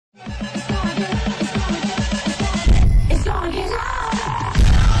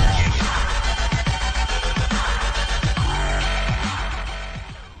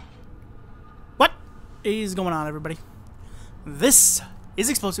is going on, everybody? This is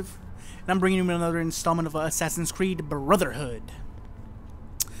Explosive, and I'm bringing you another installment of Assassin's Creed Brotherhood.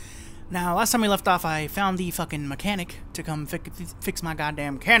 Now, last time we left off, I found the fucking mechanic to come fix my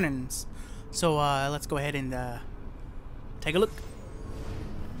goddamn cannons. So, let's go ahead and, take a look.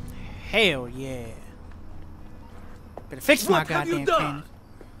 Hell yeah. Better fix my goddamn cannons.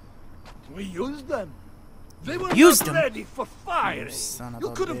 We used them. They were Used not them? ready for firing. You son of You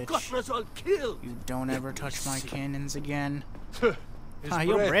a could have bitch. gotten us all killed. You don't ever touch my cannons again. His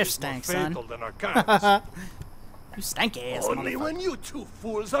Your breath is stinks, more son. fatal than our cannons. You stanky ass Only motherfucker. when you two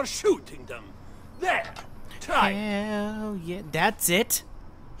fools are shooting them. There. Try. Hell yeah. That's it?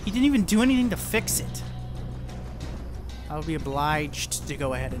 He didn't even do anything to fix it. I'll be obliged to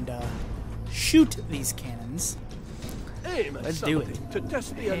go ahead and, shoot these cannons. Aim at Let's do something it. to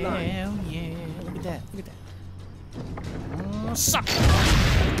test the align. Hell yeah. Look at that. Look at that. Oh, suck.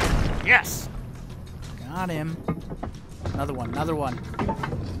 Yes. Got him. Another one. Another one.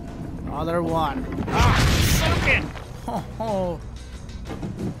 Another one. Ah, suck it. Oh, oh.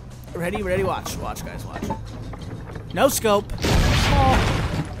 Ready? Ready? Watch. Watch, guys. Watch. No scope.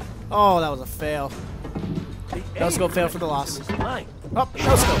 Oh, oh that was a fail. No scope fail for the loss. Oh,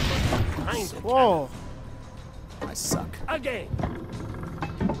 no scope. Whoa. I suck. Again.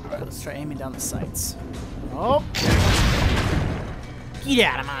 Alright, let's try aiming down the sights. Oh! Get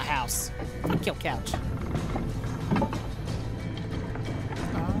out of my house. Fuck your couch.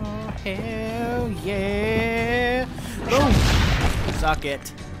 Oh, hell yeah. Boom! Suck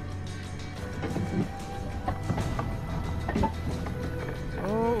it.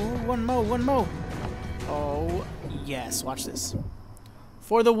 Oh, one more, one more. Oh, yes. Watch this.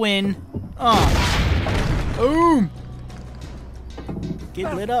 For the win. Oh. Boom!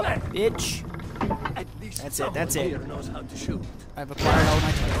 Get lit up, bitch. That's it, that's it. Knows how to shoot. I've acquired all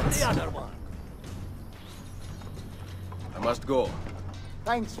my talents. The other one. I must go.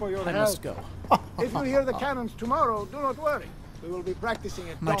 Thanks for your I help. must go. If you hear the cannons tomorrow, do not worry. We will be practicing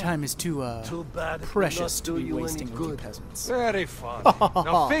at My dawn. time is too, Too bad it will precious not to do be you any wasting with you good. peasants. Very fun.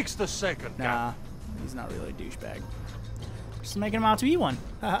 Now fix the second gun. Nah, he's not really a douchebag. Just making him out to be one.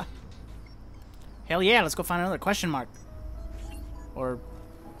 Hell yeah, let's go find another question mark. Or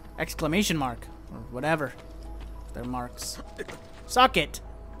exclamation mark. Or whatever. They're marks. Suck it!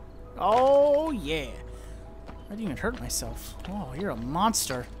 Oh yeah! I didn't even hurt myself. Oh, you're a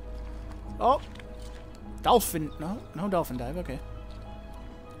monster. Oh! Dolphin. No, no dolphin dive. Okay.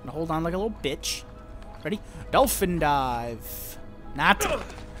 Gonna hold on like a little bitch. Ready? Dolphin dive. Not.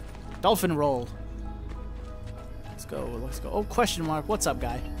 Dolphin roll. Let's go. Let's go. Oh, question mark. What's up,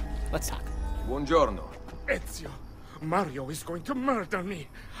 guy? Let's talk. Buongiorno. Ezio, Mario is going to murder me.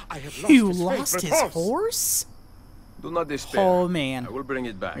 I have lost You his lost favorite his horse? Do not despair. Oh man. I will bring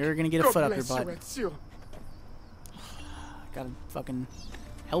it back. You're gonna get a God foot up your bless butt. you, Ezio. Gotta fucking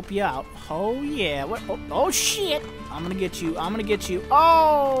help you out. Oh yeah. What? Oh, oh shit! I'm gonna get you. I'm gonna get you.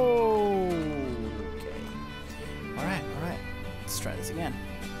 Oh. Okay. All right. All right. Let's try this again.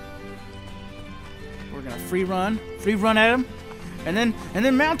 We're gonna free run at him, and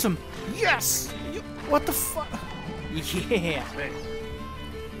then mount him. Yes. What the fuck? Yeah.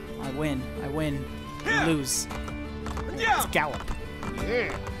 I win. I win. You lose. Let's gallop.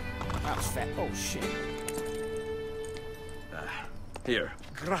 Yeah. That was fat. Oh shit. Here.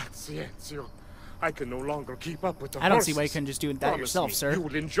 Grazie, Ezio. I can no longer keep up with the I don't see horses. why you couldn't just do that Promise yourself, me sir. You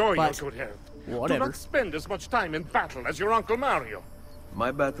will enjoy But your good health. Do whatever. not spend as much time in battle as your Uncle Mario.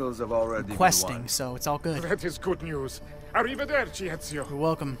 My battles have already been Questing, won. so it's all good. That is good news. Arrivederci, Ezio. You're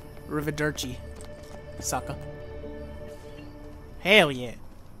welcome, Rivaderci, sucker. Hell yeah.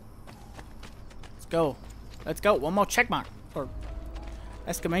 Let's go. Let's go. One more check mark. Or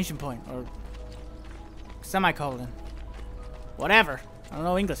exclamation point. Or semicolon. Whatever. I don't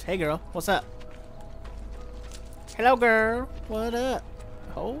know English. Hey girl, what's up? Hello girl. What up?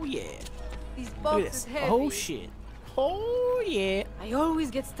 Oh yeah. This Look box at is this. heavy. Oh shit. Oh yeah. I always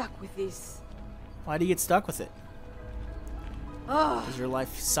get stuck with this. Why do you get stuck with it? Oh, Does your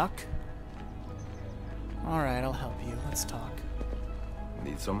life suck? Alright, I'll help you. Let's talk.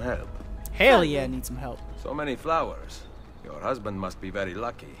 Need some help. Hell yeah, I need some help. So many flowers. Your husband must be very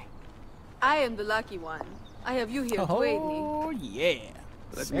lucky. I am the lucky one. I have you here to aid me. Oh yeah.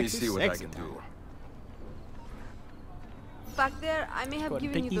 Let me Sexy, see what I sexy can time. do. Back there, I may have Go ahead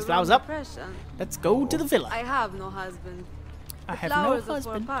and given pick you these the wrong flowers up. impression. Let's go to the villa. I have no husband. I The have no flowers are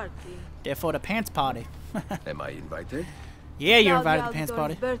husband. for a party. They're for the pants party. Am I invited? Yeah, you're Claudia invited to the pants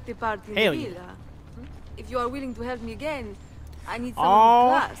party. Auditori's birthday party in Hell the yeah. villa. If you are willing to help me again, I need Oh, someone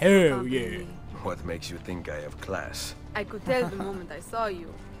with class to hell accompany yeah. me. What makes you think I have class? I could tell the moment I saw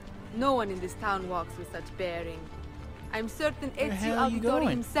you. No one in this town walks with such bearing. I'm certain Where the Ezio hell are you Auditore going?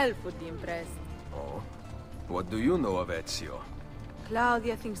 himself would be impressed. Oh? What do you know of Ezio?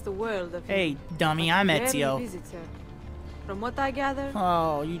 Claudia thinks the world of him. Hey, dummy, but I'm he rarely Ezio. visits her. From what I gather,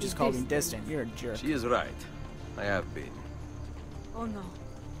 Oh, you just he's called me distant. distant. You're a jerk. She is right. I have been. Oh no.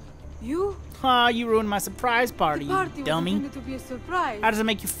 You? Ah, you ruined my surprise party, The party you was dummy. intended to be a surprise. How does it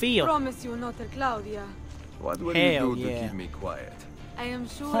make you feel? Promise you will not tell Claudia. What will Hell you do yeah. to keep me quiet? I am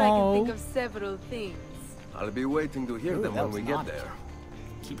sure I can think Oh. of several things. I'll be waiting to hear Ooh, them that when was we get not- there.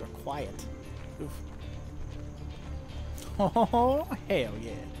 Keep her quiet. Oof. Oh, hell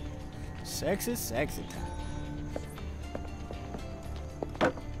yeah. Sexy, sexy time.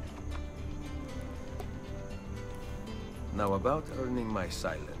 Now about earning my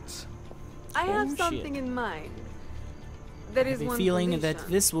silence. I have Oh, something shit. in mind. There I is have a one feeling that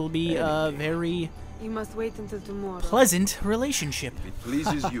condition. this will be a very You must wait until tomorrow. pleasant relationship. If it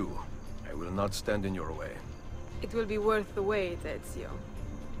pleases you, I will not stand in your way. It will be worth the wait, Ezio.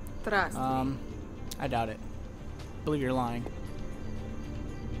 Trust me. I doubt it. Believe you're lying.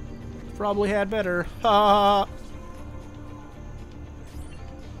 Probably had better. Ha!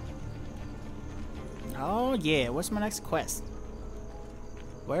 Oh yeah, what's my next quest?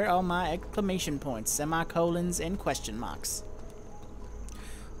 Where are my exclamation points, semicolons, and question marks?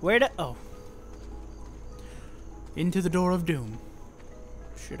 Where to... Oh. Into the door of doom.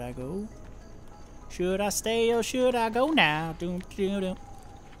 Should I go? Should I stay or should I go now? Doom, doom, doom.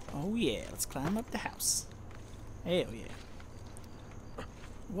 Oh yeah, let's climb up the house. Hell yeah.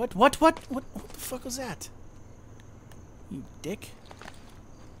 What the fuck was that? You dick.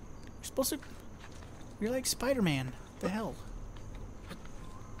 You're supposed to... You're like Spider-Man. What the hell?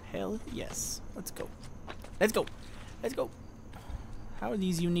 Hell yes. Let's go. Let's go. Let's go. How are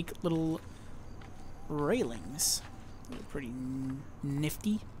these unique little railings? They're pretty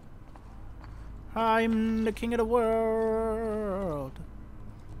nifty. I'm the king of the world.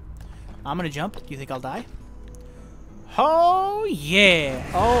 I'm gonna jump. Do you think I'll die? Oh yeah.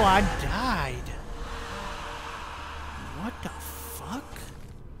 Oh, I died. What the fuck?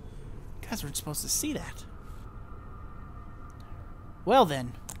 You guys weren't supposed to see that. Well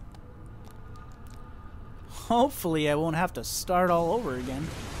then. Hopefully I won't have to start all over again.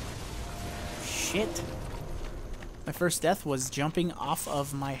 Shit. My first death was jumping off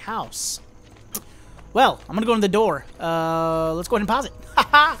of my house. Well, I'm gonna go in the door. Let's go ahead and pause it.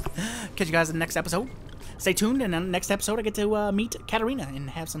 Catch you guys in the next episode. Stay tuned, and in the next episode I get to meet Katarina and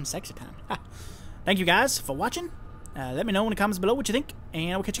have some sexy time. Thank you guys for watching. Let me know in the comments below what you think,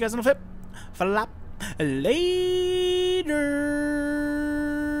 and I'll catch you guys on the flip. Flop. Later.